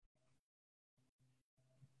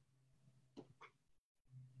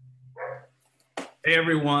Hey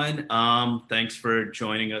everyone, thanks for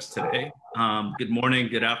joining us today. Good morning,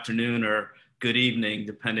 good afternoon, or good evening,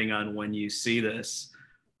 depending on when you see this.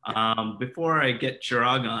 Before I get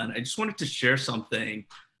Chirag on, I just wanted to share something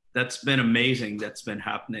that's been amazing that's been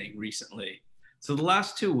happening recently. So the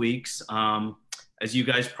last 2 weeks, as you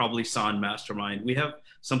guys probably saw in Mastermind, we have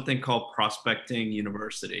something called Prospecting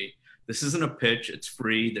University. This isn't a pitch, it's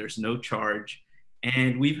free, there's no charge.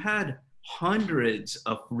 And we've had hundreds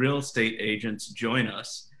of real estate agents join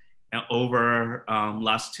us over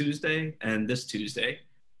last Tuesday and this Tuesday.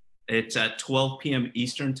 It's at 12 p.m.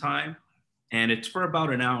 Eastern time, and it's for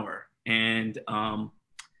about an hour. And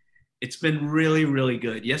it's been really, really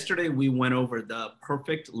good. Yesterday, we went over the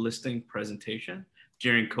perfect listing presentation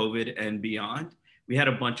during COVID and beyond. We had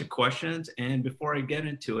a bunch of questions. And before I get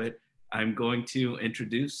into it, I'm going to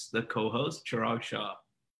introduce the co-host, Chirag Shah.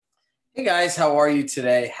 Hey guys, how are you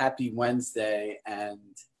today? Happy Wednesday. And,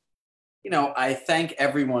 I thank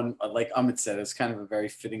everyone, like Amit said, it's kind of a very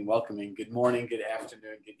fitting welcoming. Good morning, good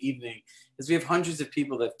afternoon, good evening, as we have hundreds of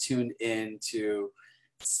people that have tuned in to,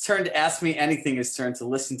 it's turn to Ask Me Anything is turned to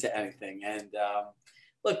Listen to Anything. And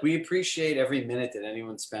look, we appreciate every minute that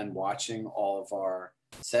anyone spend watching all of our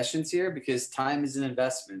sessions here because time is an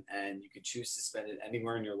investment and you can choose to spend it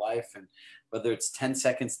anywhere in your life. And whether it's 10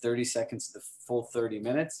 seconds, 30 seconds, the full 30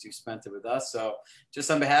 minutes, you spent it with us. So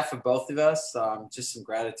just on behalf of both of us, just some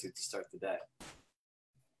gratitude to start the day.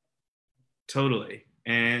 Totally.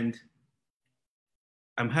 And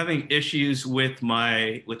I'm having issues with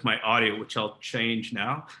my audio, which I'll change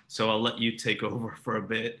now. So I'll let you take over for a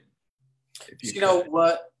bit. You know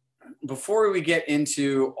what? Before we get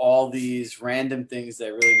into all these random things that I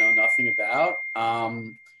really know nothing about,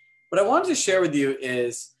 what I wanted to share with you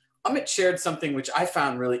is Amit shared something which I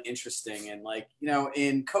found really interesting. And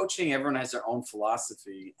in coaching, everyone has their own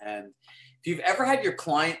philosophy. And if you've ever had your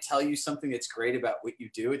client tell you something that's great about what you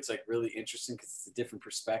do, it's like really interesting because it's a different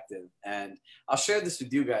perspective. And I'll share this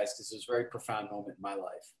with you guys because it was a very profound moment in my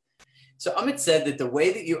life. So Amit said that the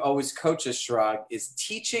way that you always coach us, Chirag, is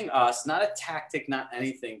teaching us, not a tactic, not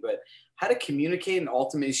anything, but how to communicate and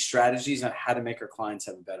ultimately strategies on how to make our clients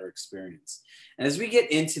have a better experience. And as we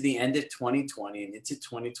get into the end of 2020 and into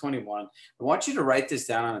 2021, I want you to write this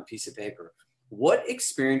down on a piece of paper. What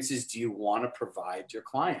experiences do you want to provide your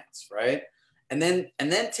clients, right? And then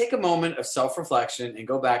take a moment of self-reflection and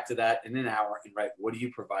go back to that in an hour and write, what are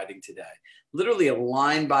you providing today? Literally a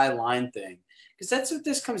line by line thing. Because that's what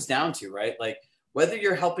this comes down to, right? Like whether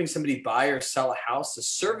you're helping somebody buy or sell a house, the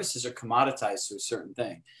services are commoditized to a certain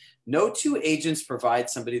thing. No two agents provide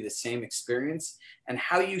somebody the same experience, and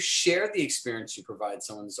how you share the experience you provide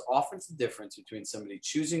someone is often the difference between somebody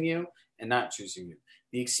choosing you and not choosing you.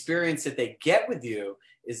 The experience that they get with you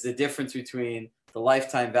is the difference between the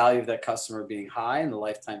lifetime value of that customer being high and the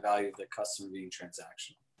lifetime value of that customer being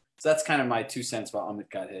transactional. So that's kind of my 2 cents while Amit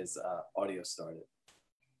got his audio started.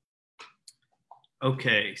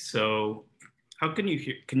 Okay, so can you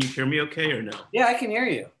hear me okay or no? Yeah, I can hear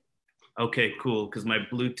you. Okay, cool, because my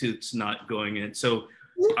Bluetooth's not going in. So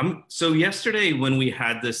yesterday when we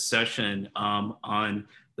had this session on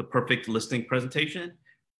the perfect listing presentation,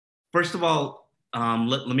 first of all,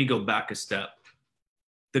 let me go back a step.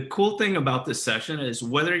 The cool thing about this session is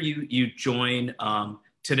whether you join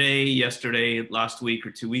today, yesterday, last week,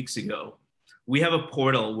 or 2 weeks ago, we have a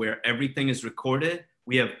portal where everything is recorded.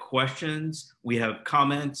 We have questions, we have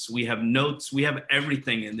comments, we have notes, we have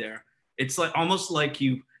everything in there. It's like almost like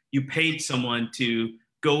you paid someone to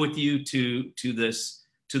go with you to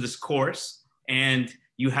this course, and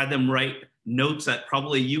you had them write notes that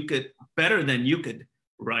probably you could better than you could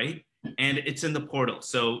write, and it's in the portal.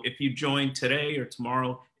 So if you join today or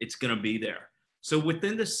tomorrow, it's going to be there. So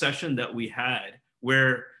within the session that we had,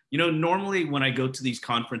 where normally when I go to these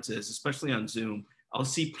conferences, especially on Zoom, I'll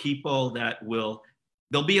see people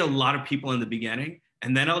there'll be a lot of people in the beginning,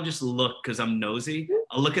 and then I'll just look because I'm nosy.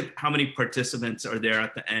 I'll look at how many participants are there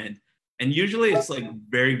at the end. And usually it's like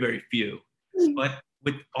very, very few. But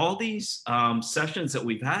with all these sessions that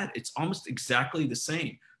we've had, it's almost exactly the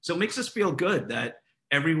same. So it makes us feel good that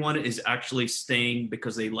everyone is actually staying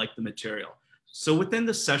because they like the material. So within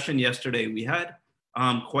the session yesterday, we had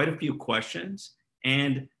quite a few questions.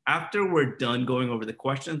 And after we're done going over the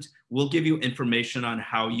questions, we'll give you information on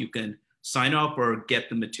how you can sign up or get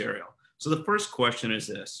the material. So the first question is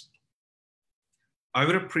this. I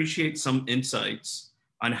would appreciate some insights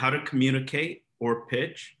on how to communicate or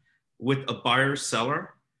pitch with a buyer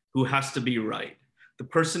seller who has to be right. The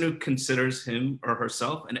person who considers him or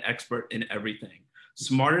herself an expert in everything,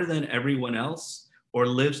 smarter than everyone else, or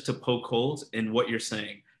lives to poke holes in what you're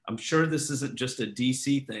saying. I'm sure this isn't just a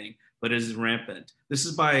DC thing, but it is rampant. This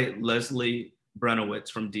is by Leslie Brenowitz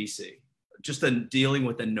from DC, just dealing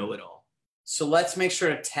with a know-it-all. So let's make sure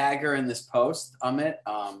to tag her in this post, Amit.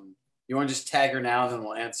 You want to just tag her now, and then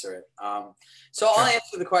we'll answer it. So I'll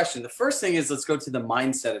answer the question. The first thing is, let's go to the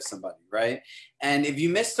mindset of somebody, right? And if you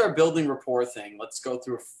missed our building rapport thing, let's go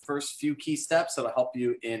through first few key steps that'll help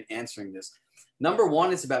you in answering this. Number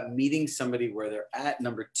one is about meeting somebody where they're at.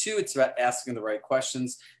 Number two, it's about asking the right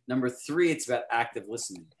questions. Number three, it's about active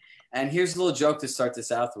listening. And here's a little joke to start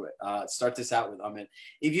this out with, Amit.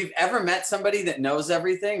 If you've ever met somebody that knows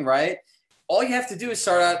everything, right? All you have to do is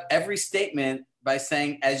start out every statement by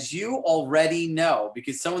saying, as you already know,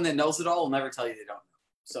 because someone that knows it all will never tell you they don't know.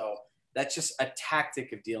 So that's just a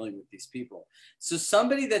tactic of dealing with these people. So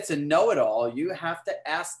somebody that's a know-it-all, you have to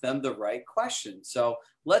ask them the right question. So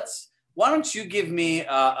why don't you give me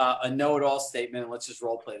a know-it-all statement, and let's just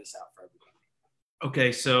role play this out for everybody.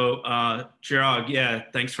 Okay, so Chirag, yeah,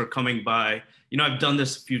 thanks for coming by. You know, I've done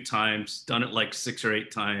this a few times, done it like 6 or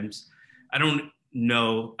 8 times. I don't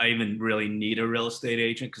know I even really need a real estate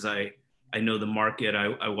agent because I know the market.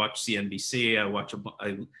 I watch CNBC.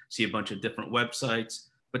 I see a bunch of different websites.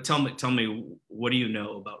 But tell me, what do you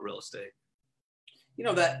know about real estate? You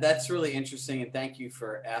know, that's really interesting, and thank you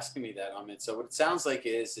for asking me that, Amit. So what it sounds like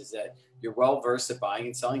is that you're well versed at buying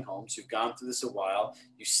and selling homes. You've gone through this a while.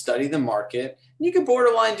 You study the market, and you can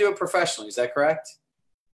borderline do it professionally. Is that correct?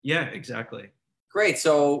 Yeah, exactly. Great.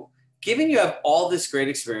 So given you have all this great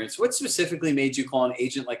experience, what specifically made you call an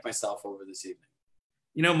agent like myself over this evening?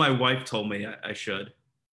 You know, my wife told me I should.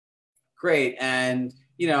 Great. And,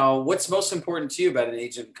 you know, what's most important to you about an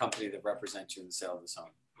agent company that represents you in the sale of this home?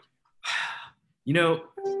 You know,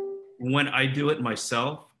 when I do it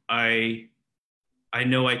myself, I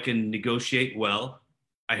know I can negotiate well.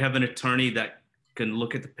 I have an attorney that can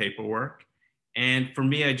look at the paperwork. And for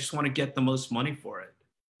me, I just want to get the most money for it.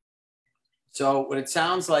 So what it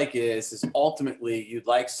sounds like is ultimately you'd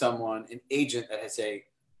like an agent that has a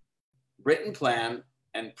written plan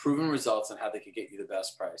and proven results on how they could get you the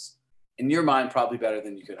best price. In your mind, probably better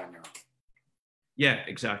than you could on your own. Yeah,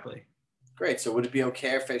 exactly. Great. So would it be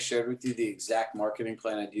okay if I shared with you the exact marketing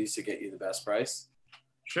plan I'd use to get you the best price?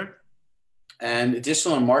 Sure. And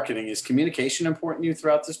additional in marketing, is communication important to you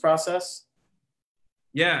throughout this process?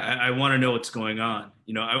 Yeah, I want to know what's going on.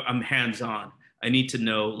 You know, I'm hands-on. I need to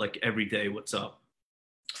know like every day what's up.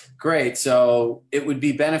 Great. So it would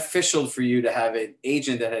be beneficial for you to have an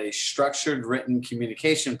agent that had a structured written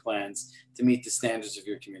communication plans to meet the standards of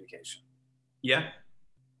your communication. Yeah.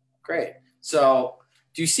 Great. So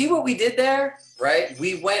do you see what we did there? Right?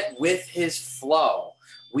 We went with his flow.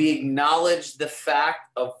 We acknowledged the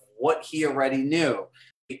fact of what he already knew.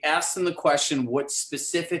 We asked him the question, what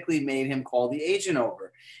specifically made him call the agent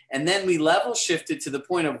over? And then we level shifted to the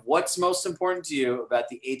point of what's most important to you about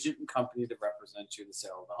the agent and company that represents you in the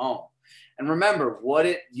sale of the home. And remember,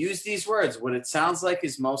 use these words, what it sounds like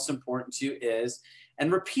is most important to you is,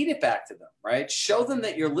 and repeat it back to them, right? Show them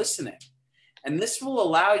that you're listening. And this will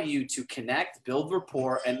allow you to connect, build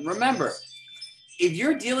rapport. And remember, if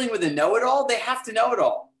you're dealing with a know-it-all, they have to know it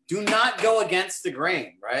all. Do not go against the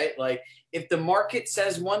grain, right? Like if the market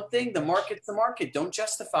says one thing, the market's the market. Don't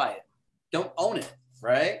justify it. Don't own it,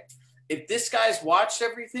 right? If this guy's watched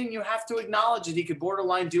everything, you have to acknowledge that he could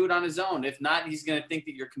borderline do it on his own. If not, he's going to think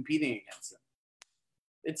that you're competing against him.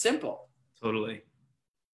 It's simple. Totally.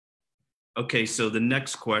 Okay, so the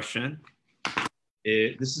next question,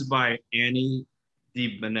 this is by Annie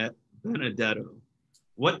Di Benedetto.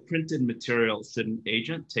 What printed material should an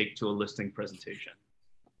agent take to a listing presentation?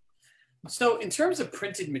 So in terms of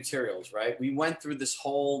printed materials, right, we went through this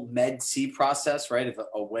whole Med-C process, right, of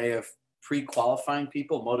a way of pre-qualifying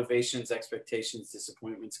people, motivations, expectations,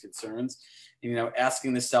 disappointments, concerns, and,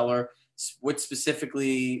 asking the seller what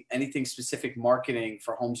specifically, anything specific marketing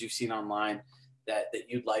for homes you've seen online that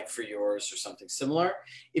you'd like for yours or something similar.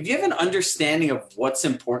 If you have an understanding of what's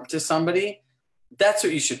important to somebody, that's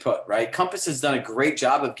what you should put, right? Compass has done a great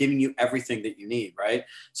job of giving you everything that you need, right?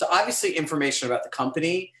 So obviously information about the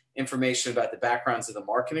company, information about the backgrounds of the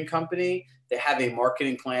marketing company. They have a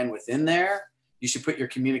marketing plan within there. You should put your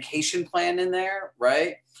communication plan in there,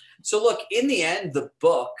 right? So look, in the end, the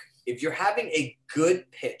book, if you're having a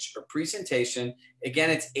good pitch or presentation, again,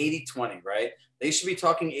 it's 80-20, right? They should be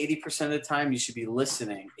talking 80% of the time. You should be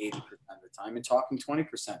listening 80% of the time and talking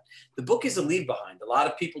 20%. The book is a leave behind. A lot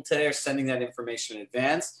of people today are sending that information in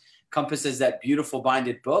advance. Compass has that beautiful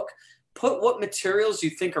binded book. Put what materials you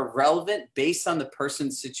think are relevant based on the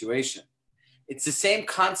person's situation. It's the same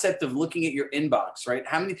concept of looking at your inbox, right?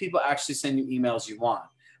 How many people actually send you emails you want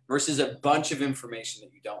versus a bunch of information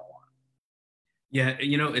that you don't want? Yeah,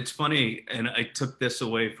 it's funny, and I took this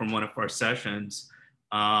away from one of our sessions.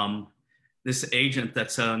 this agent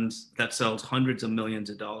that sells hundreds of millions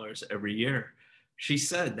of dollars every year, she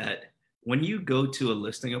said that when you go to a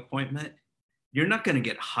listing appointment, you're not going to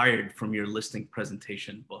get hired from your listing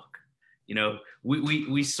presentation book. You know,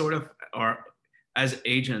 we sort of are, as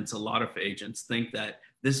agents, a lot of agents think that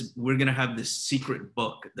we're going to have this secret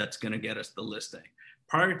book that's going to get us the listing.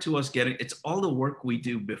 Prior to us getting, it's all the work we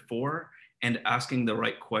do before and asking the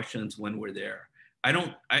right questions when we're there. I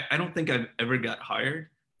don't think I've ever got hired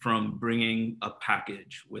from bringing a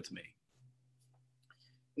package with me.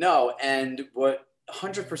 No, and what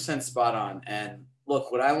 100% spot on. And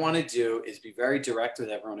look, what I want to do is be very direct with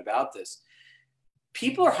everyone about this.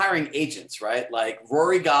 People are hiring agents, right? Like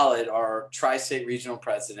Rory Gollett, our tri-state regional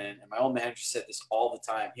president, and my old manager said this all the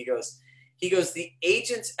time. He goes, the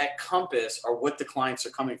agents at Compass are what the clients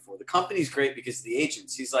are coming for. The company's great because of the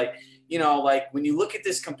agents. He's like, you know, like when you look at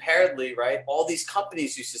this comparedly, right? All these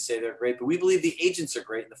companies used to say they're great, but we believe the agents are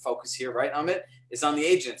great. And the focus here, right, Amit, is on the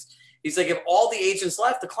agents. He's like, if all the agents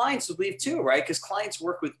left, the clients would leave too, right? Because clients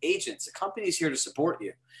work with agents. The company's here to support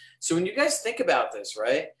you. So when you guys think about this,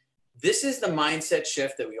 right, this is the mindset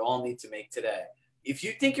shift that we all need to make today. If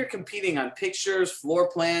you think you're competing on pictures, floor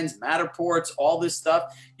plans, Matterports, all this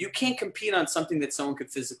stuff, you can't compete on something that someone could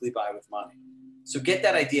physically buy with money. So get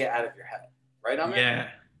that idea out of your head, right, Amit? Yeah,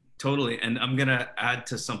 totally. And I'm going to add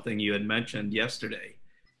to something you had mentioned yesterday.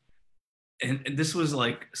 And this was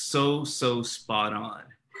like so spot on.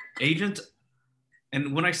 Agents,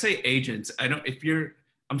 and when I say agents,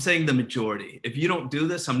 I'm saying the majority. If you don't do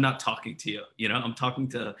this, I'm not talking to you. You know, I'm talking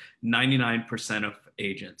to 99% of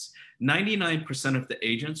agents. 99% of the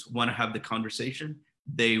agents want to have the conversation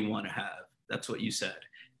they want to have. That's what you said.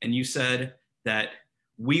 And you said that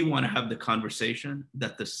we want to have the conversation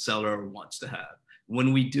that the seller wants to have.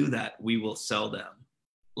 When we do that, we will sell them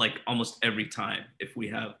like almost every time if we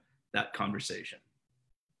have that conversation.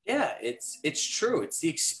 Yeah, it's true. It's the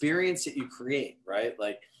experience that you create, right?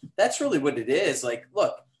 Like that's really what it is. Like,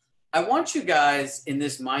 look, I want you guys in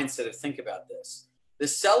this mindset to think about this. The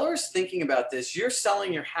seller's thinking about this. You're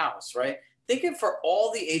selling your house, right? Think of for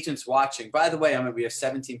all the agents watching. By the way, we have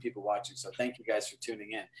 17 people watching, so thank you guys for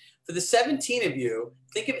tuning in. For the 17 of you,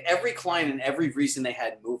 think of every client and every reason they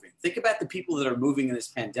had moving. Think about the people that are moving in this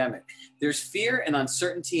pandemic. There's fear and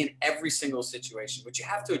uncertainty in every single situation, which you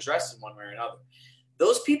have to address in one way or another.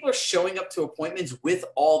 Those people are showing up to appointments with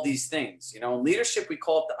all these things. You know, in leadership, we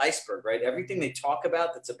call it the iceberg, right? Everything they talk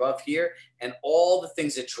about that's above here and all the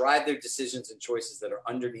things that drive their decisions and choices that are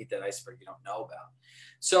underneath that iceberg you don't know about.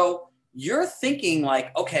 So you're thinking like,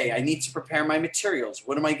 okay, I need to prepare my materials.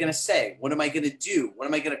 What am I going to say? What am I going to do? What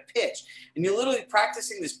am I going to pitch? And you're literally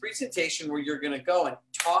practicing this presentation where you're going to go and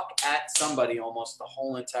talk at somebody almost the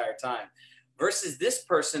whole entire time versus this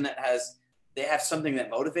person that they have something that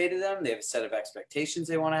motivated them. They have a set of expectations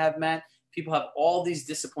they want to have met. People have all these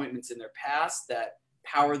disappointments in their past that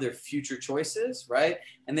power their future choices, right?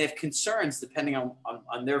 And they have concerns depending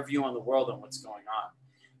on their view on the world and what's going on.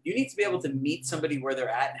 You need to be able to meet somebody where they're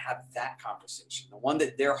at and have that conversation, the one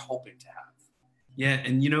that they're hoping to have. Yeah,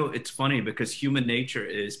 and you know, it's funny because human nature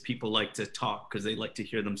is people like to talk because they like to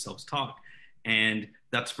hear themselves talk. And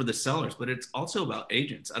that's for the sellers, but it's also about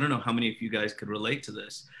agents. I don't know how many of you guys could relate to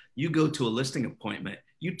this. You go to a listing appointment,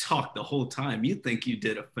 you talk the whole time. You think you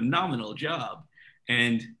did a phenomenal job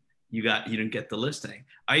and you didn't get the listing.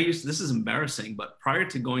 This is embarrassing, but prior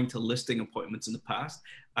to going to listing appointments in the past,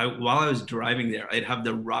 while I was driving there, I'd have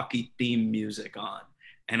the Rocky theme music on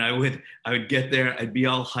and I would get there, I'd be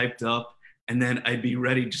all hyped up and then I'd be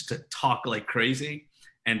ready just to talk like crazy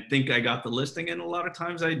and think I got the listing. And a lot of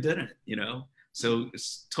times I didn't, you know? So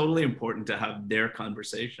it's totally important to have their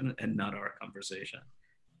conversation and not our conversation.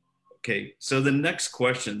 Okay, so the next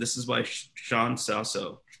question, this is by Sean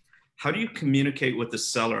Sasso. How do you communicate with the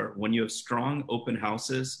seller when you have strong open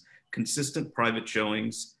houses, consistent private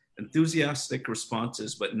showings, enthusiastic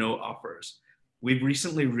responses, but no offers? We've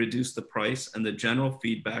recently reduced the price and the general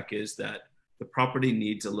feedback is that the property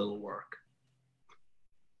needs a little work.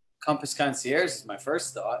 Compass Concierge is my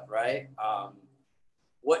first thought, right?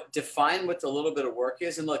 Define what the little bit of work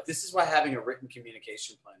is. And look, this is why having a written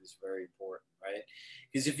communication plan is very important, right?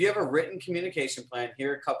 Because if you have a written communication plan,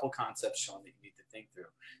 here are a couple concepts, Sean, that you need to think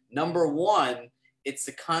through. Number one, it's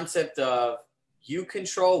the concept of you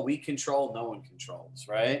control, we control, no one controls,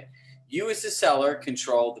 right? You as the seller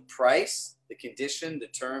control the price, the condition, the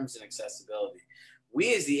terms, and accessibility.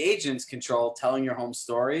 We as the agents control telling your home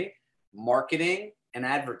story, marketing, and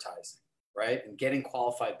advertising, right? And getting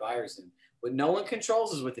qualified buyers in. What no one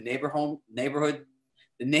controls is what the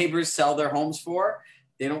the neighbors sell their homes for.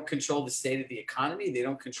 They don't control the state of the economy. They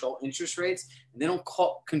don't control interest rates. And they don't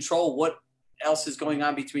control what else is going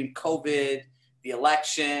on between COVID, the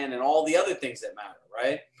election, and all the other things that matter,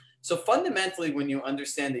 right? So fundamentally, when you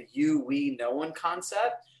understand the you, we, no one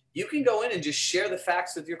concept, you can go in and just share the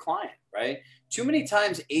facts with your client, right? Too many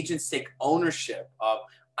times agents take ownership of,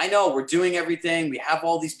 I know we're doing everything. We have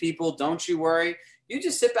all these people. Don't you worry. You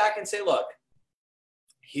just sit back and say, look,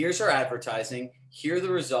 here's our advertising. Here are the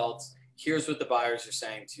results. Here's what the buyers are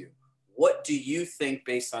saying to you. What do you think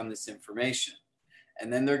based on this information?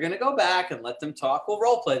 And then they're going to go back and let them talk. We'll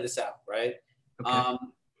role play this out, right? Okay.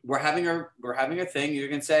 We're having a thing. You're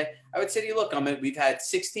going to say, I would say to you, look, we've had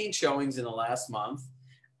 16 showings in the last month.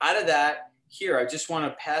 Out of that, here, I just want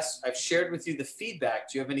to pass. I've shared with you the feedback.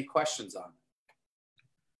 Do you have any questions on it?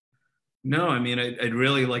 No, I mean, I'd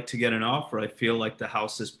really like to get an offer. I feel like the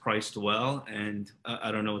house is priced well, and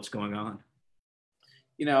I don't know what's going on.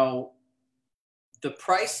 You know, the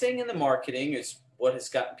pricing and the marketing is what has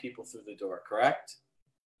gotten people through the door, correct?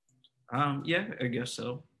 Yeah, I guess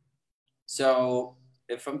so. So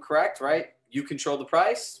if I'm correct, right, you control the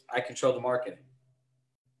price, I control the marketing.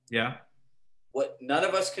 Yeah. What none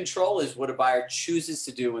of us control is what a buyer chooses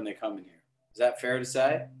to do when they come in here. Is that fair to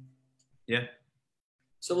say? Yeah.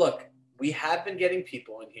 So look, we have been getting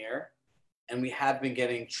people in here and we have been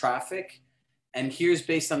getting traffic. And here's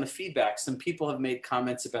based on the feedback. Some people have made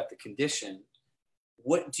comments about the condition.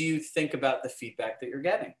 What do you think about the feedback that you're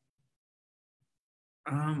getting?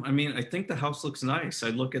 I mean, I think the house looks nice. I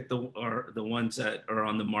look at the ones that are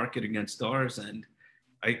on the market against ours, and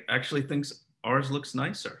I actually think ours looks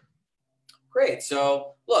nicer. Great.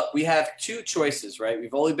 So look, we have two choices, right?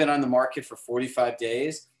 We've only been on the market for 45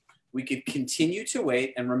 days. We could continue to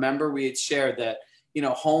wait. And remember, we had shared that, you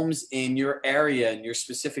know, homes in your area and your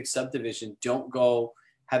specific subdivision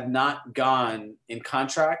have not gone in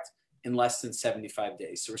contract in less than 75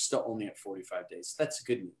 days. So we're still only at 45 days. That's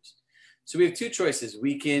good news. So we have two choices.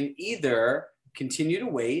 We can either continue to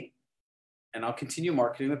wait and I'll continue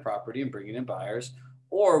marketing the property and bringing in buyers,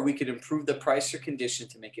 or we could improve the price or condition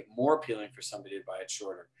to make it more appealing for somebody to buy it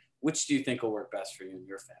shorter. Which do you think will work best for you and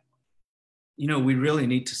your family? You know, we really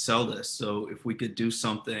need to sell this. So if we could do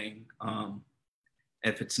something,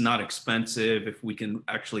 if it's not expensive, if we can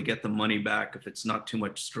actually get the money back, if it's not too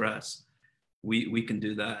much stress, we can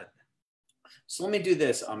do that. So let me do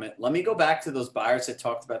this, Amit. Let me go back to those buyers that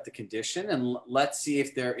talked about the condition and let's see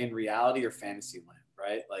if they're in reality or fantasy land,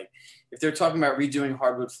 right? Like if they're talking about redoing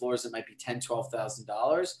hardwood floors, it might be $10,000,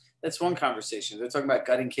 $12,000. That's one conversation. If they're talking about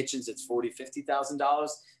gutting kitchens, it's $40,000, $50,000.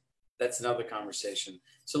 That's another conversation.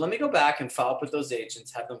 So let me go back and follow up with those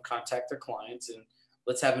agents, have them contact their clients, and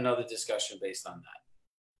let's have another discussion based on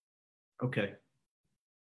that. Okay.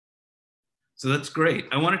 So that's great.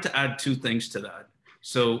 I wanted to add two things to that.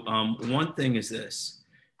 So one thing is this.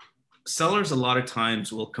 Sellers a lot of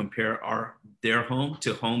times will compare their home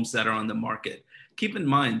to homes that are on the market. Keep in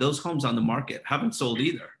mind, those homes on the market haven't sold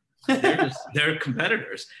either. They're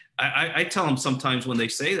competitors. I tell them sometimes when they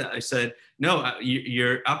say that, I said, no,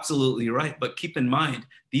 you're absolutely right. But keep in mind,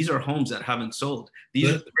 these are homes that haven't sold.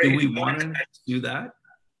 Do we want to do that?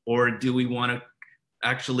 Or do we want to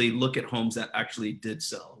actually look at homes that actually did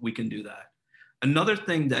sell? We can do that. Another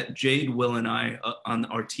thing that Jade, Will, and I on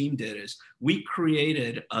our team did is we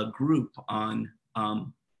created a group on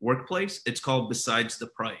Workplace. It's called Besides the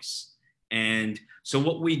Price. And so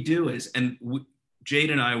what we do is, Jade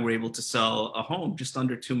and I were able to sell a home just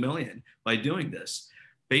under 2 million by doing this.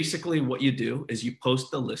 Basically, what you do is you post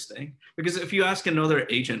the listing, because if you ask another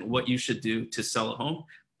agent what you should do to sell a home,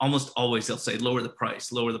 almost always they'll say, lower the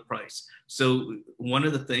price, lower the price. So one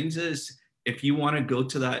of the things is, if you want to go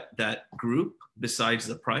to that group Besides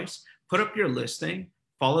the Price, put up your listing,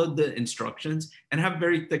 follow the instructions, and have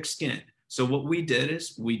very thick skin. So what we did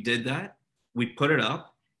is we did that, we put it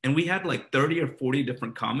up, and we had like 30 or 40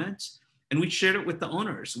 different comments, and we shared it with the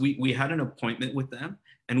owners. We had an appointment with them,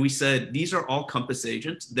 and we said, these are all Compass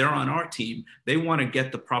agents. They're on our team. They want to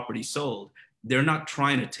get the property sold. They're not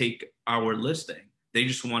trying to take our listing. They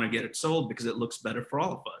just want to get it sold because it looks better for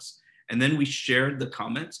all of us. And then we shared the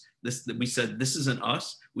comments. We said, this isn't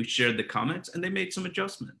us. We shared the comments and they made some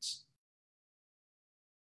adjustments.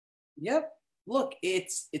 Yep. Look,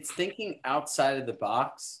 it's thinking outside of the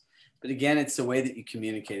box, but again, it's the way that you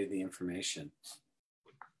communicated the information.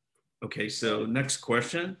 Okay, so next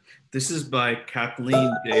question. This is by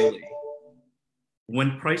Kathleen Daly.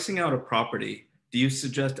 When pricing out a property, do you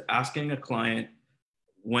suggest asking a client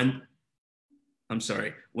when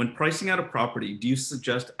pricing out a property, do you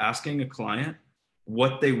suggest asking a client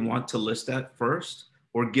what they want to list at first,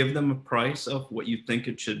 or give them a price of what you think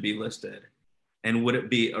it should be listed? And would it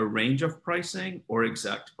be a range of pricing or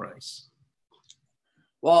exact price?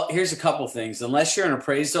 Well, here's a couple things. Unless you're an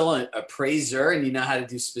appraiser, and you know how to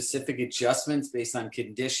do specific adjustments based on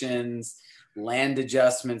conditions, land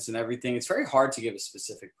adjustments, and everything, it's very hard to give a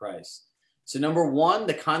specific price. So number one,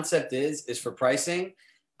 the concept is for pricing.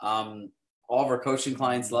 All of our coaching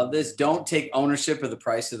clients love this. Don't take ownership of the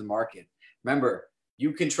price of the market. Remember,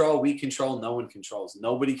 you control, we control, no one controls.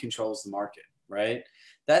 Nobody controls the market, right?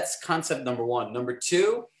 That's concept number one. Number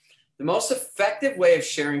two, the most effective way of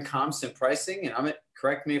sharing comps and pricing, and Amit,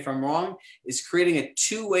 correct me if I'm wrong, is creating a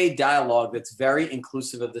two-way dialogue that's very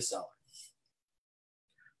inclusive of the seller.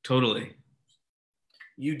 Totally.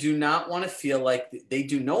 You do not want to feel like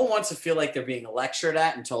no one wants to feel like they're being lectured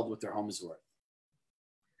at and told what their home is worth.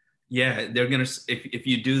 Yeah, they're going to, if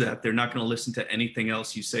you do that, they're not going to listen to anything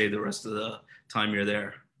else you say the rest of the time you're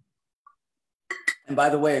there. And by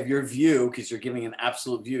the way, if your view, because you're giving an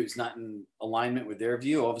absolute view, is not in alignment with their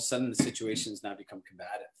view, all of a sudden the situation has now become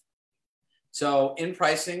combative. So in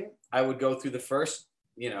pricing, I would go through the first,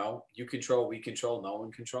 you control, we control, no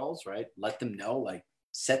one controls, right? Let them know, like,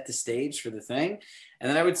 set the stage for the thing. And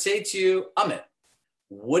then I would say to you, Amit,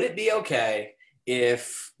 would it be okay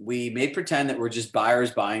if we made pretend that we're just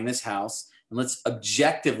buyers buying this house, and let's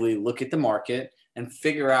objectively look at the market and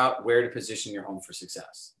figure out where to position your home for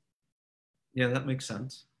success? Yeah, that makes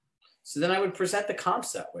sense. So then I would present the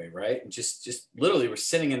comps that way, right? And just literally we're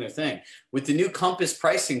sitting in their thing. With the new Compass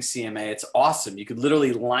pricing CMA, it's awesome. You could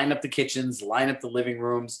literally line up the kitchens, line up the living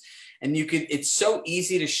rooms, and it's so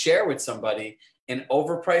easy to share with somebody an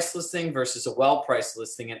overpriced listing versus a well-priced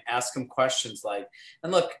listing and ask them questions like,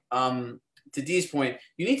 and look, to Dee's point,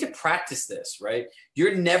 you need to practice this, right?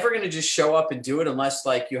 You're never going to just show up and do it unless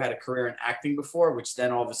like you had a career in acting before, which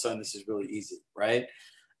then all of a sudden this is really easy, right?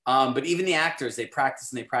 But even the actors, they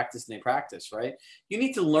practice and they practice and they practice, right? You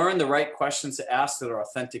need to learn the right questions to ask that are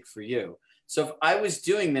authentic for you. So if I was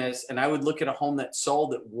doing this and I would look at a home that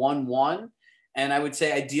sold at 1.1, and I would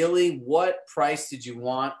say, ideally, what price did you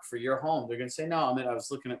want for your home? They're going to say, no, I was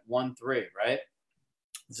looking at 1.3, right?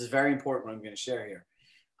 This is very important what I'm going to share here.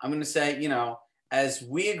 I'm going to say, as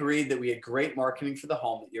we agreed that we had great marketing for the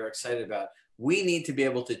home that you're excited about, we need to be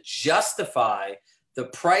able to justify the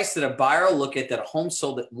price that a buyer will look at that a home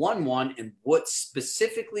sold at 1.1 and what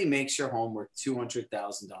specifically makes your home worth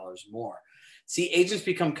 $200,000 more. See, agents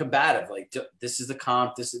become combative. Like, this is the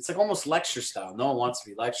comp. It's like almost lecture style. No one wants to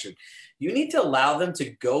be lectured. You need to allow them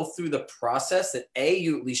to go through the process that A,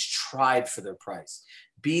 you at least tried for their price.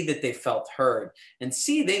 B, that they felt heard. And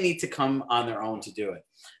C, they need to come on their own to do it.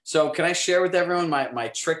 So can I share with everyone my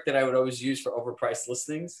trick that I would always use for overpriced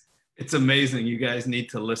listings? It's amazing. You guys need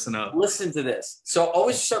to listen up. Listen to this. So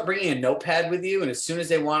always start bringing a notepad with you. And as soon as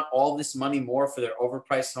they want all this money more for their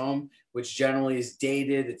overpriced home, which generally is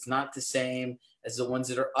dated, it's not the same as the ones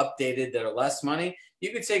that are updated that are less money,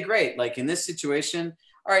 you could say, great, like in this situation,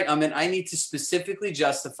 all right, I need to specifically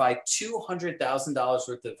justify $200,000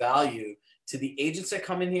 worth of value to the agents that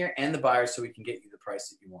come in here and the buyers so we can get you the price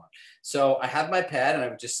that you want. So I have my pad and I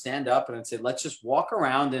would just stand up and I'd say, let's just walk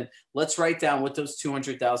around and let's write down what those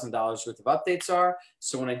 $200,000 worth of updates are.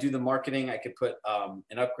 So when I do the marketing, I could put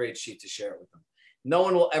an upgrade sheet to share it with them. No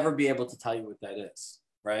one will ever be able to tell you what that is,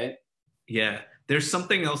 right? Yeah. There's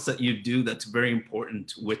something else that you do that's very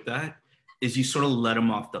important with that is you sort of let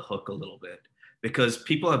them off the hook a little bit, because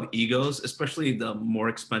people have egos, especially the more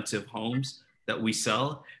expensive homes that we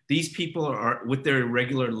sell. These people are with their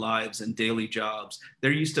regular lives and daily jobs.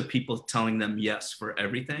 They're used to people telling them yes for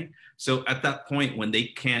everything. So at that point, when they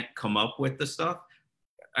can't come up with the stuff,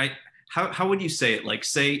 how would you say it? Like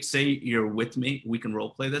say you're with me, we can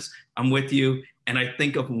role play this. I'm with you. And I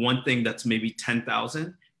think of one thing that's maybe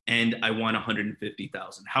 10,000 and I want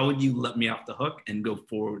 150,000. How would you let me off the hook and go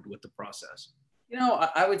forward with the process?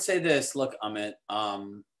 I would say this, look, Amit,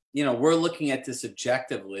 we're looking at this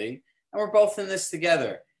objectively and we're both in this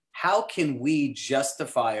together. How can we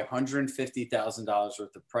justify $150,000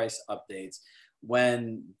 worth of price updates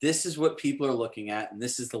when this is what people are looking at and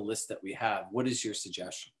this is the list that we have? What is your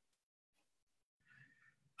suggestion?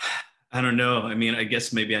 I don't know. I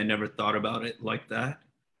guess maybe I never thought about it like that,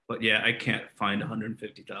 but yeah, I can't find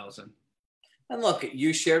 150,000. And look,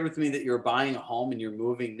 you shared with me that you're buying a home and you're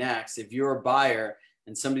moving next. If you're a buyer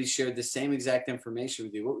and somebody shared the same exact information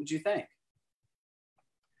with you, what would you think?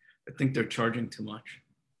 I think they're charging too much.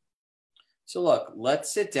 So look,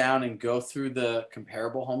 let's sit down and go through the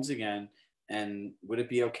comparable homes again. And would it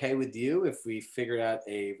be okay with you if we figured out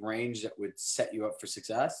a range that would set you up for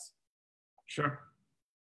success? Sure.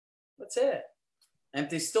 That's it. And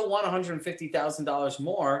if they still want $150,000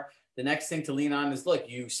 more, the next thing to lean on is, look,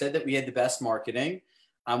 you said that we had the best marketing.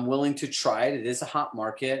 I'm willing to try it. It is a hot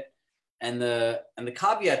market. And the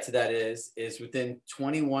caveat to that is within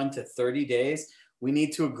 21 to 30 days, we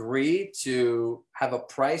need to agree to have a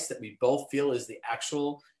price that we both feel is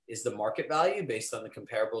the market value based on the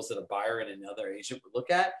comparables that a buyer and another agent would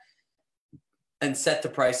look at, and set the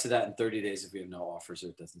price of that in 30 days if we have no offers or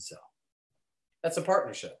it doesn't sell. That's a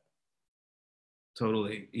partnership.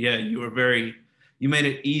 Totally. Yeah, you made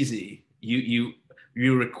it easy. You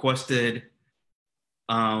requested,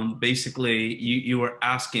 basically you were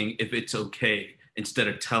asking if it's okay instead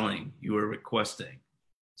of telling. You were requesting.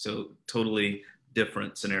 So totally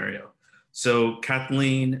different scenario. So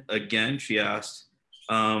Kathleen, again, she asked,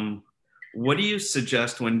 what do you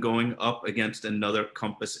suggest when going up against another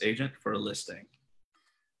Compass agent for a listing?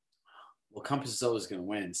 Well, Compass is always going to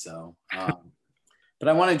win. So, but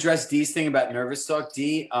I want to address Dee's thing about nervous talk.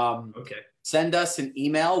 Dee, Okay. Send us an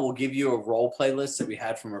email. We'll give you a role play list that we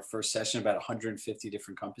had from our first session, about 150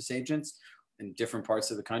 different Compass agents in different parts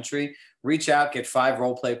of the country. Reach out, get 5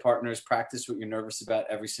 role play partners, practice what you're nervous about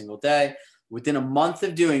every single day. Within a month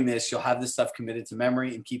of doing this, you'll have this stuff committed to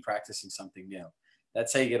memory and keep practicing something new.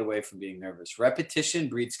 That's how you get away from being nervous. Repetition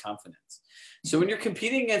breeds confidence. So when you're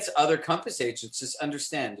competing against other Compass agents, just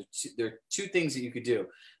understand there are 2 things that you could do.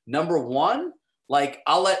 Number 1, like,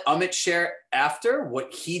 I'll let Amit share after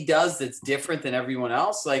what he does that's different than everyone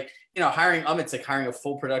else. Like, hiring Amit's like hiring a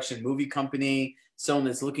full production movie company, someone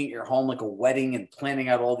that's looking at your home like a wedding and planning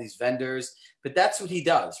out all these vendors. But that's what he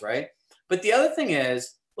does, right? But the other thing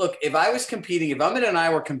is, look, if Amit and I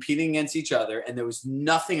were competing against each other and there was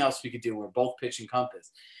nothing else we could do, and we're both pitching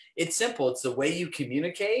Compass, it's simple. It's the way you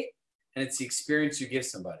communicate and it's the experience you give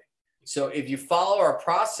somebody. So if you follow our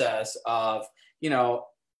process of,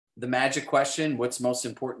 the magic question, what's most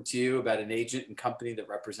important to you about an agent and company that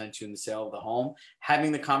represents you in the sale of the home,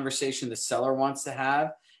 having the conversation the seller wants to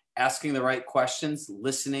have, asking the right questions,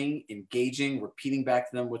 listening, engaging, repeating back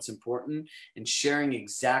to them what's important, and sharing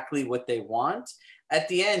exactly what they want. At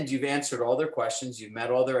the end, you've answered all their questions, you've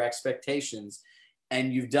met all their expectations,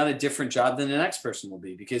 and you've done a different job than the next person will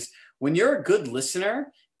be. Because when you're a good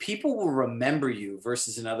listener, people will remember you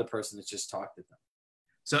versus another person that just talked to them.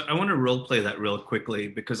 So I want to role play that real quickly,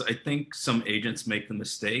 because I think some agents make the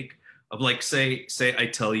mistake of, like, say I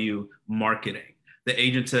tell you marketing. The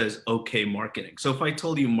agent says, okay, marketing. So if I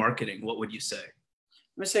told you marketing, what would you say?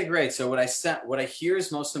 I'm going to say, great. So what I hear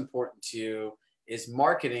is most important to you is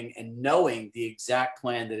marketing and knowing the exact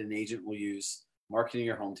plan that an agent will use marketing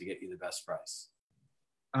your home to get you the best price.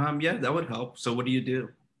 Yeah, that would help. So what do you do?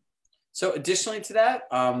 So additionally to that,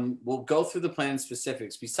 we'll go through the plan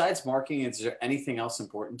specifics. Besides marketing, is there anything else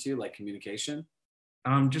important to you, like communication?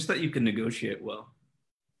 Just that you can negotiate well.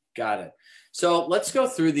 Got it. So let's go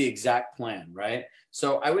through the exact plan, right?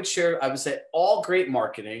 So I would say all great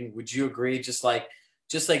marketing. Would you agree? Just like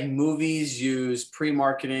movies use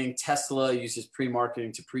pre-marketing, Tesla uses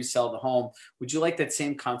pre-marketing to pre-sell the home. Would you like that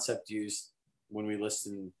same concept used when we list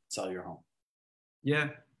and sell your home? Yeah.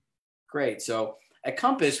 Great. So at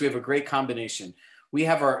Compass, we have a great combination. We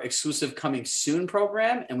have our exclusive Coming Soon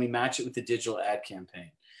program, and we match it with the digital ad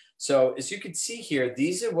campaign. So as you can see here,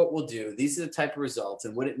 these are what we'll do. These are the type of results.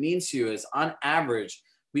 And what it means to you is, on average,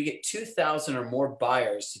 we get 2,000 or more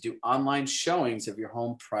buyers to do online showings of your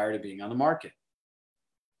home prior to being on the market.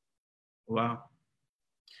 Wow.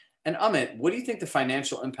 And Amit, what do you think the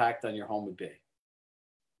financial impact on your home would be?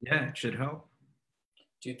 Yeah, it should help.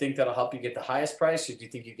 Do you think that'll help you get the highest price, or do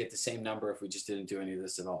you think you get the same number if we just didn't do any of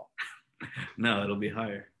this at all? No, it'll be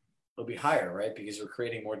higher. It'll be higher, right? Because we're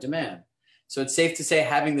creating more demand. So it's safe to say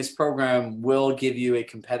having this program will give you a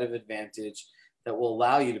competitive advantage that will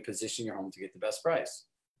allow you to position your home to get the best price.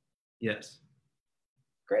 Yes.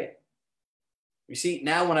 Great. You see,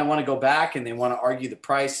 now when I want to go back and they want to argue the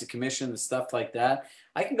price, the commission, the stuff like that,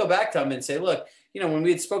 I can go back to them and say, look, when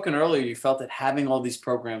we had spoken earlier, you felt that having all these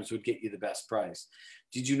programs would get you the best price.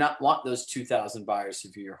 Did you not want those 2,000 buyers to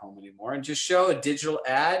view your home anymore? And just show a digital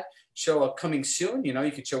ad, show a Coming Soon. You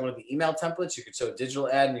could show one of the email templates, you could show a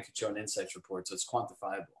digital ad, and you could show an insights report. So it's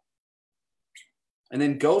quantifiable. And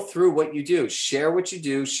then go through what you do, share what you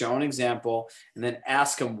do, show an example, and then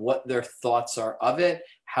ask them what their thoughts are of it,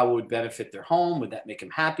 how it would benefit their home. Would that make them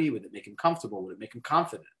happy? Would it make them comfortable? Would it make them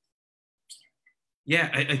confident? Yeah,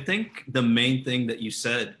 I think the main thing that you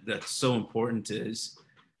said that's so important is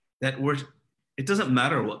that it doesn't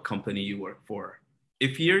matter what company you work for.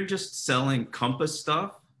 If you're just selling Compass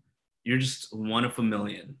stuff, you're just one of a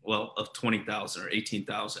million, of 20,000 or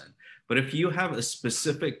 18,000. But if you have a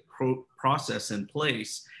specific process in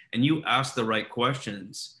place and you ask the right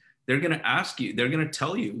questions, they're going to ask you, they're going to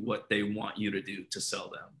tell you what they want you to do to sell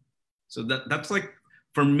them. So that's like,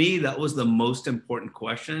 for me, that was the most important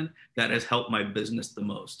question that has helped my business the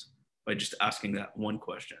most, by just asking that one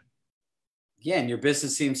question. Yeah, and your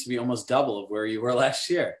business seems to be almost double of where you were last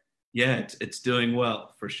year. Yeah, it's doing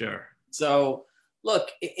well for sure. So look,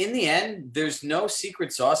 in the end, there's no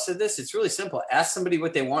secret sauce to this. It's really simple. Ask somebody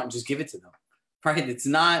what they want and just give it to them, right? It's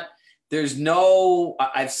not, there's no,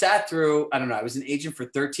 I've sat through, I don't know, I was an agent for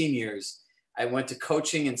 13 years. I went to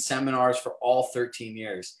coaching and seminars for all 13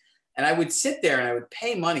 years. And I would sit there and I would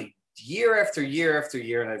pay money year after year after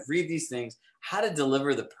year. And I'd read these things, how to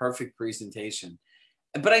deliver the perfect presentation.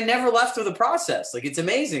 But I never left with a process. Like, it's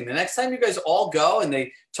amazing. The next time you guys all go and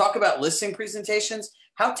they talk about listing presentations,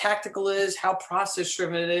 how tactical it is, how process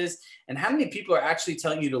driven it is, and how many people are actually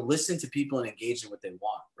telling you to listen to people and engage in what they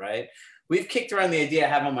want, right? We've kicked around the idea I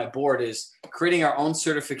have on my board is creating our own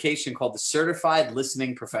certification called the Certified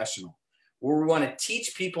Listening Professional, where we want to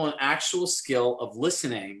teach people an actual skill of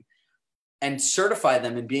listening and certify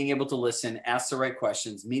them in being able to listen, ask the right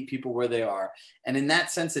questions, meet people where they are. And in that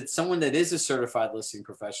sense, it's someone that is a certified listening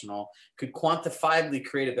professional could quantifiably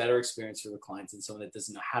create a better experience for the clients than someone that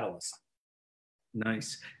doesn't know how to listen.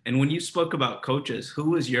 Nice. And when you spoke about coaches, who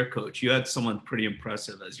was your coach? You had someone pretty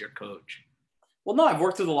impressive as your coach. Well, no, I've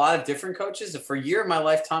worked with a lot of different coaches. For a year of my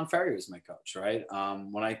life, Tom Ferry was my coach, right?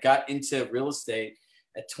 When I got into real estate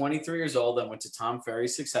at 23 years old, I went to Tom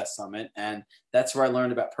Ferry's Success Summit, and that's where I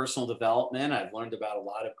learned about personal development. I've learned about a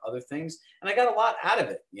lot of other things, and I got a lot out of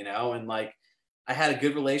it, you know, and like, I had a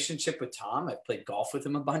good relationship with Tom. I played golf with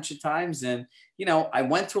him a bunch of times. And, you know, I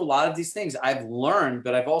went through a lot of these things I've learned,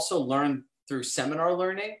 but I've also learned through seminar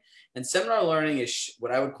learning. And seminar learning is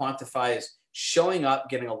what I would quantify as showing up,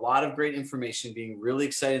 getting a lot of great information, being really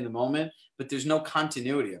excited in the moment, but there's no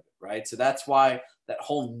continuity of it, right? So that's why that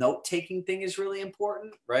whole note-taking thing is really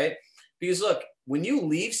important, right? Because look, when you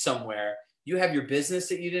leave somewhere, you have your business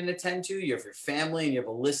that you didn't attend to, you have your family, and you have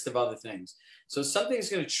a list of other things. So something's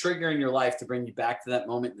going to trigger in your life to bring you back to that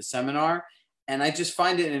moment in the seminar. And I just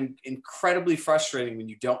find it incredibly frustrating when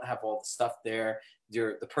you don't have all the stuff there.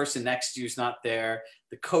 The person next to you is not there.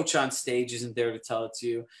 The coach on stage isn't there to tell it to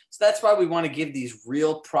you. So that's why we want to give these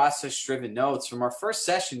real process-driven notes. From our first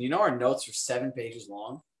session, you know, our notes are 7 pages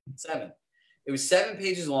long. 7. It was 7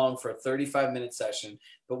 pages long for a 35-minute session,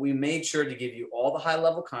 but we made sure to give you all the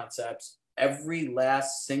high-level concepts, every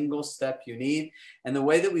last single step you need. And the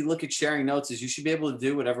way that we look at sharing notes is you should be able to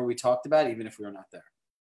do whatever we talked about, even if we were not there.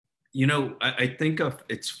 You know, I think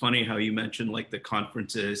it's funny how you mentioned like the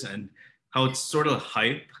conferences and how it's sort of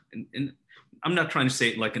hype. And I'm not trying to say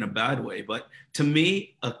it like in a bad way, but to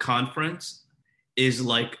me, a conference is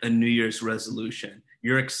like a New Year's resolution.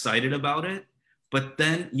 You're excited about it, but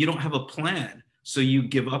then you don't have a plan. So you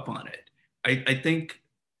give up on it. I think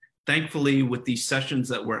thankfully with these sessions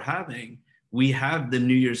that we're having, we have the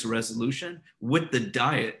New Year's resolution with the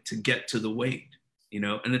diet to get to the weight, you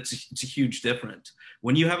know, and it's a huge difference.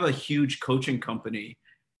 When you have a huge coaching company,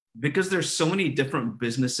 because there's so many different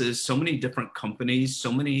businesses, so many different companies,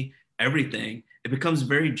 so many everything, it becomes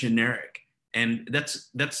very generic. And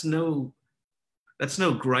that's no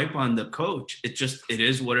gripe on the coach. It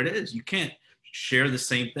is what it is. You can't share the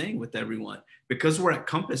same thing with everyone. Because we're at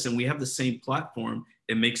Compass and we have the same platform,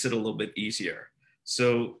 it makes it a little bit easier.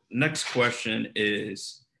 So next question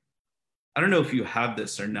is, I don't know if you have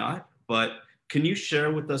this or not, but can you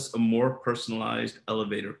share with us a more personalized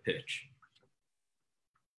elevator pitch?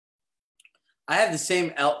 I have the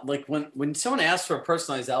same, like when someone asks for a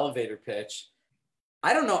personalized elevator pitch,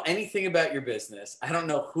 I don't know anything about your business. I don't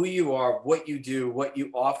know who you are, what you do, what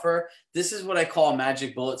you offer. This is what I call a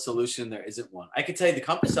magic bullet solution. There isn't one. I could tell you the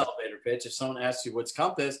Compass elevator pitch. If someone asks you what's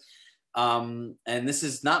Compass, and this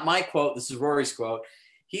is not my quote, this is Rory's quote.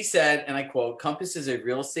 He said, and I quote, "Compass is a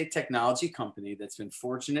real estate technology company that's been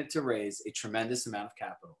fortunate to raise a tremendous amount of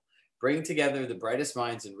capital, bringing together the brightest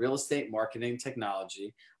minds in real estate marketing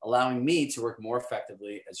technology, allowing me to work more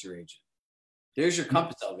effectively as your agent." There's your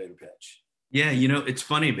Compass elevator pitch. Yeah, you know, it's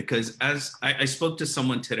funny because as I spoke to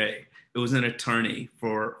someone today, it was an attorney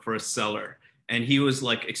for a seller, and he was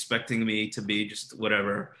like expecting me to be just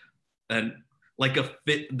whatever, and like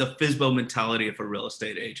the FISBO mentality of a real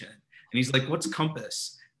estate agent. And he's like, "What's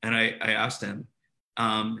Compass?" And I asked him,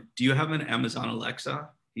 "Do you have an Amazon Alexa?"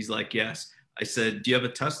 He's like, "Yes." I said, "Do you have a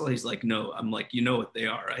Tesla?" He's like, "No." I'm like, "You know what they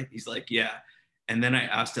are, right?" He's like, "Yeah." And then I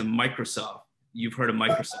asked him, "Microsoft, you've heard of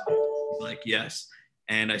Microsoft?" He's like, "Yes."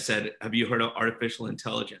 And I said, "Have you heard of artificial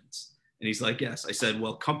intelligence?" And he's like, "Yes." I said,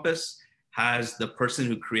 "Well, Compass has the person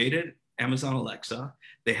who created Amazon Alexa.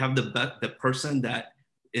 They have the person that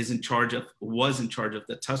was in charge of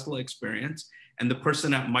the Tesla experience, and the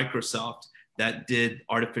person at Microsoft that did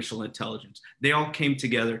artificial intelligence. They all came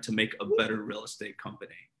together to make a better real estate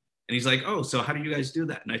company." And he's like, "Oh, so how do you guys do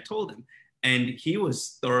that?" And I told him. And he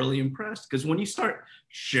was thoroughly impressed, because when you start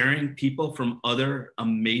sharing people from other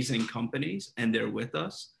amazing companies and they're with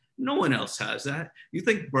us, no one else has that. You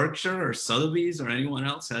think Berkshire or Sotheby's or anyone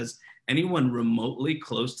else has anyone remotely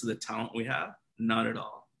close to the talent we have? Not at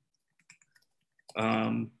all.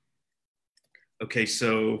 Okay,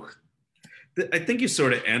 so I think you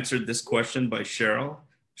sort of answered this question by Cheryl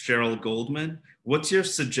Goldman. What's your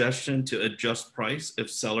suggestion to adjust price if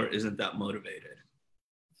seller isn't that motivated?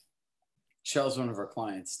 Cheryl's one of our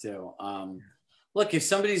clients too. Look, if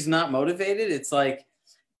somebody's not motivated, it's like,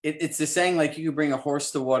 it's the saying, like, you can bring a horse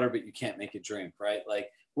to water, but you can't make it drink, right? Like,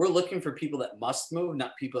 we're looking for people that must move,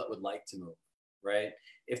 not people that would like to move, right?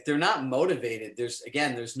 If they're not motivated,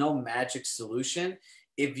 there's no magic solution.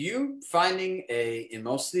 If you finding in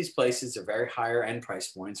most of these places are very higher end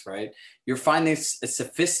price points, right? You're finding a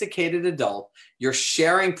sophisticated adult, you're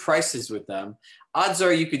sharing prices with them. Odds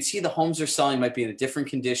are you could see the homes they're selling might be in a different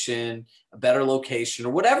condition, a better location,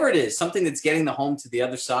 or whatever it is, something that's getting the home to the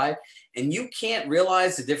other side. And you can't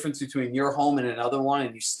realize the difference between your home and another one,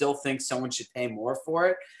 and you still think someone should pay more for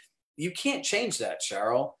it. You can't change that,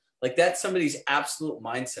 Cheryl. Like, that's somebody's absolute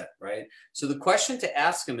mindset, right? So the question to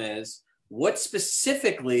ask them is, what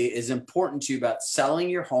specifically is important to you about selling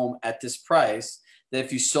your home at this price, that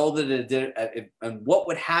if you sold it and what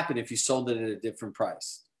would happen if you sold it at a different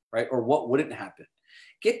price, right? Or what wouldn't happen?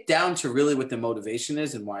 Get down to really what the motivation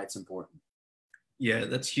is and why it's important. Yeah,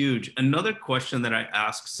 that's huge. Another question that I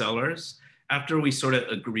ask sellers after we sort of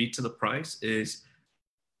agree to the price is,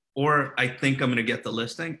 or I think I'm going to get the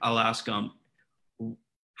listing, I'll ask them,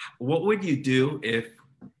 what would you do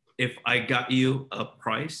if I got you a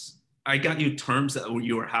price, I got you terms that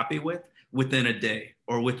you were happy with within a day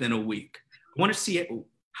or within a week? I want to see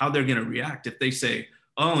how they're going to react. If they say,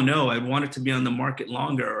 oh no, I want it to be on the market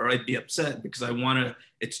longer, or I'd be upset because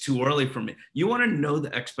it's too early for me. You want to know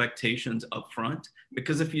the expectations up front,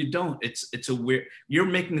 because if you don't, it's a weird, you're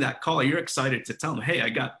making that call, you're excited to tell them, hey, I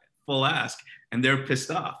got full ask, and they're pissed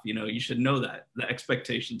off. You should know that the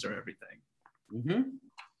expectations are everything.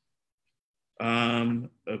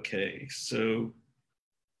 Okay, so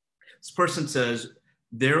this person says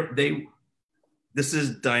this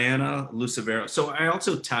is Diana Lucivero. So I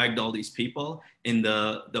also tagged all these people in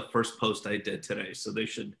the first post I did today, so they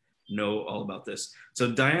should know all about this.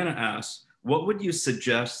 So Diana asks, what would you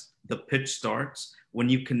suggest the pitch starts when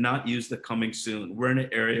you cannot use the coming soon? We're in an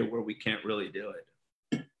area where we can't really do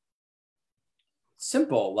it.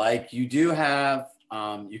 Simple. Like, you do have,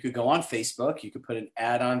 you could go on Facebook, you could put an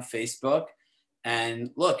ad on Facebook. And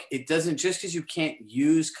look, it doesn't, just because you can't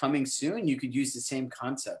use coming soon, you could use the same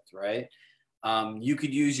concept, right? You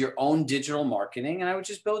could use your own digital marketing, and I would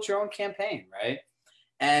just build your own campaign, right?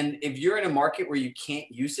 And if you're in a market where you can't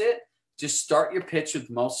use it, just start your pitch with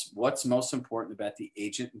what's most important about the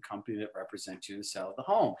agent and company that represent you in the sale of the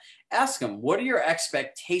home. Ask them, what are your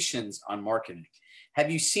expectations on marketing? Have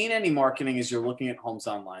you seen any marketing as you're looking at homes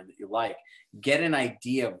online that you like? Get an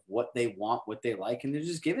idea of what they want, what they like, and then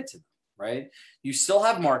just give it to them. Right? You still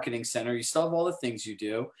have Marketing Center. You still have all the things you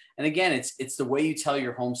do. And again, it's the way you tell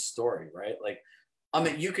your home story, right? Like,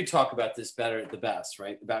 you could talk about this better, the best,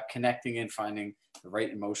 right? About connecting and finding the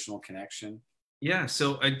right emotional connection. Yeah.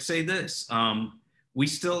 So I'd say this, we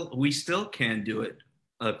still can do it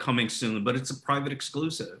coming soon, but it's a private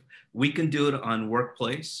exclusive. We can do it on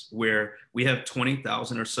Workplace, where we have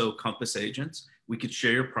 20,000 or so Compass agents. We could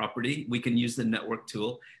share your property. We can use the network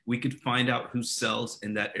tool. We could find out who sells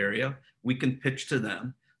in that area. We can pitch to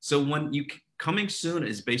them. So coming soon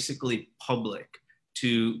is basically public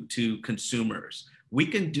to consumers. We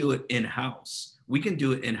can do it in-house. We can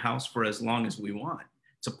do it in-house for as long as we want.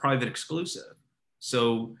 It's a private exclusive.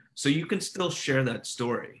 So you can still share that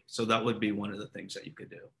story. So that would be one of the things that you could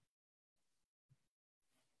do.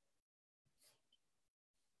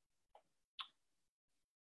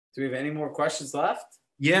 Do we have any more questions left?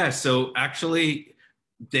 Yeah, so actually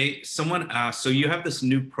someone asked, so you have this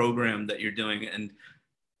new program that you're doing, and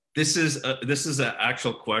this is an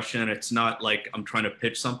actual question. It's not like I'm trying to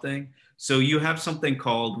pitch something. So you have something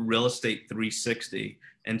called Real Estate 360,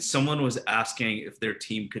 and someone was asking if their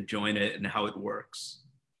team could join it and how it works.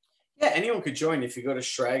 Yeah, anyone could join. If you go to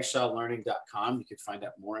schragshawlearning.com, you could find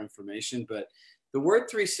out more information. But the word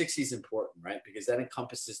 360 is important, right? Because that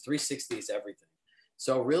encompasses 360 is everything.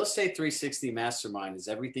 So Real Estate 360 Mastermind is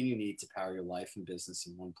everything you need to power your life and business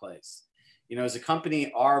in one place. As a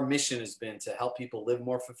company, our mission has been to help people live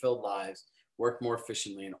more fulfilled lives, work more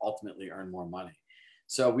efficiently, and ultimately earn more money.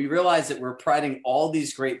 So we realize that we're providing all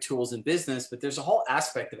these great tools in business, but there's a whole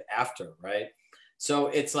aspect of after, right? So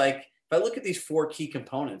it's like if I look at these 4 key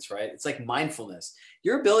components, right, it's like mindfulness.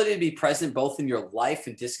 Your ability to be present both in your life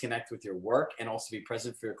and disconnect with your work and also be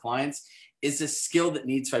present for your clients is a skill that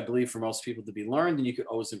needs, I believe, for most people to be learned, and you can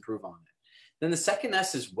always improve on it. Then the second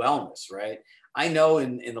S is wellness, right? I know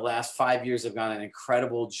in the last 5 years, I've gone an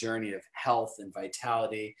incredible journey of health and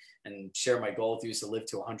vitality, and share my goal with you is to live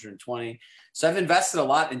to 120. So I've invested a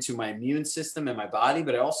lot into my immune system and my body,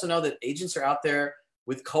 but I also know that agents are out there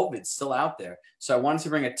with COVID still out there. So I wanted to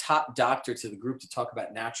bring a top doctor to the group to talk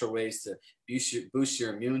about natural ways to boost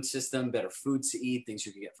your immune system, better foods to eat, things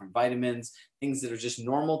you can get from vitamins, things that are just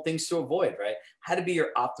normal things to avoid, right? How to be your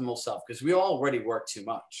optimal self, because we all already work too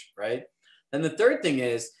much, right? Then the third thing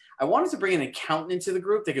is I wanted to bring an accountant into the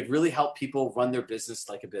group that could really help people run their business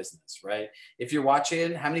like a business, right? If you're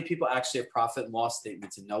watching, how many people actually have profit and loss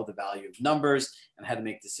statements and know the value of numbers and how to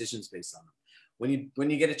make decisions based on them? When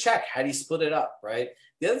you get a check, how do you split it up, right?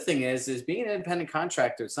 The other thing is being an independent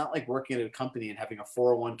contractor, it's not like working at a company and having a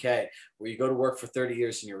 401k where you go to work for 30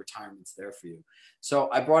 years and your retirement's there for you. So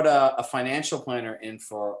I brought a financial planner in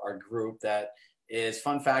for our group that is,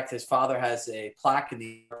 fun fact, his father has a plaque in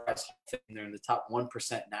the they're in the top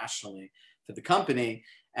 1% nationally for the company.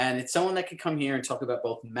 And it's someone that can come here and talk about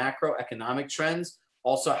both macroeconomic trends,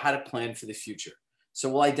 also how to plan for the future. So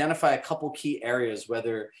we'll identify a couple key areas,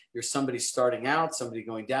 whether you're somebody starting out, somebody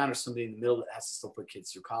going down, or somebody in the middle that has to still put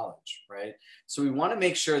kids through college, right? So we want to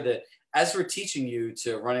make sure that as we're teaching you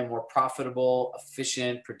to run a more profitable,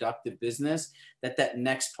 efficient, productive business, that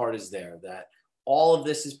next part is there, that all of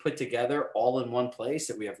this is put together all in one place,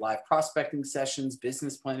 that we have live prospecting sessions,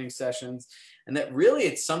 business planning sessions, and that really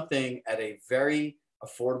it's something at a very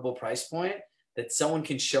affordable price point that someone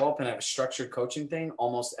can show up and have a structured coaching thing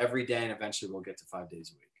almost every day, and eventually we'll get to 5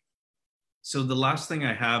 days a week. So the last thing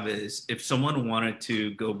I have is, if someone wanted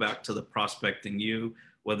to go back to the Prospecting You,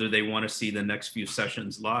 whether they want to see the next few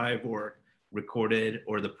sessions live or recorded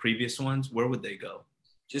or the previous ones, where would they go?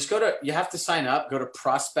 Just you have to sign up, go to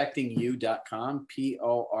prospectingyou.com,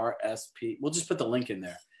 PORSP. We'll just put the link in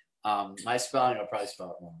there. My spelling, I'll probably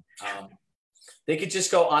spell it wrong. They could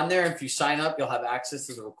just go on there. And if you sign up, you'll have access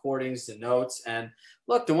to the recordings, the notes. And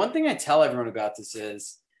look, the one thing I tell everyone about this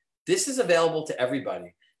is available to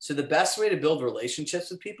everybody. So the best way to build relationships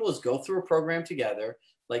with people is go through a program together.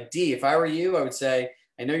 Like D, if I were you, I would say,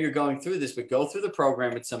 I know you're going through this, but go through the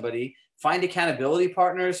program with somebody, find accountability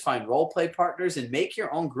partners, find role play partners, and make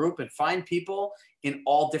your own group and find people in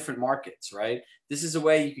all different markets, right? This is a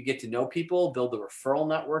way you could get to know people, build a referral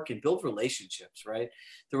network, and build relationships, right?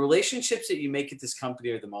 The relationships that you make at this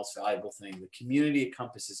company are the most valuable thing. The community at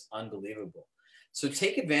Compass is unbelievable. So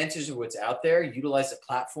take advantage of what's out there, utilize the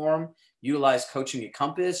platform, utilize coaching at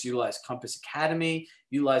Compass, utilize Compass Academy,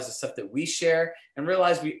 utilize the stuff that we share, and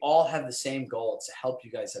realize we all have the same goal. It's to help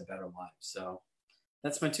you guys have better lives. So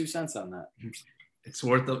that's my 2 cents on that. It's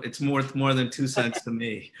worth more than 2 cents to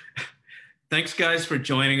me. Thanks, guys, for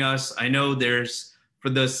joining us. I know there's, for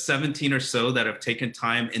the 17 or so that have taken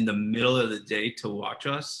time in the middle of the day to watch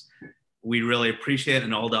us, we really appreciate it,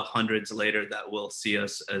 and all the hundreds later that will see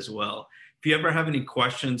us as well. If you ever have any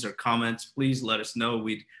questions or comments, please let us know.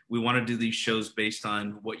 We want to do these shows based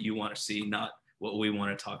on what you want to see, not what we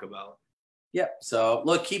want to talk about. Yep. So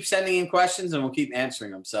look, keep sending in questions and we'll keep answering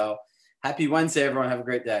them. So happy Wednesday, everyone. Have a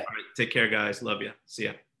great day. All right. Take care, guys. Love you. See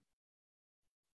ya.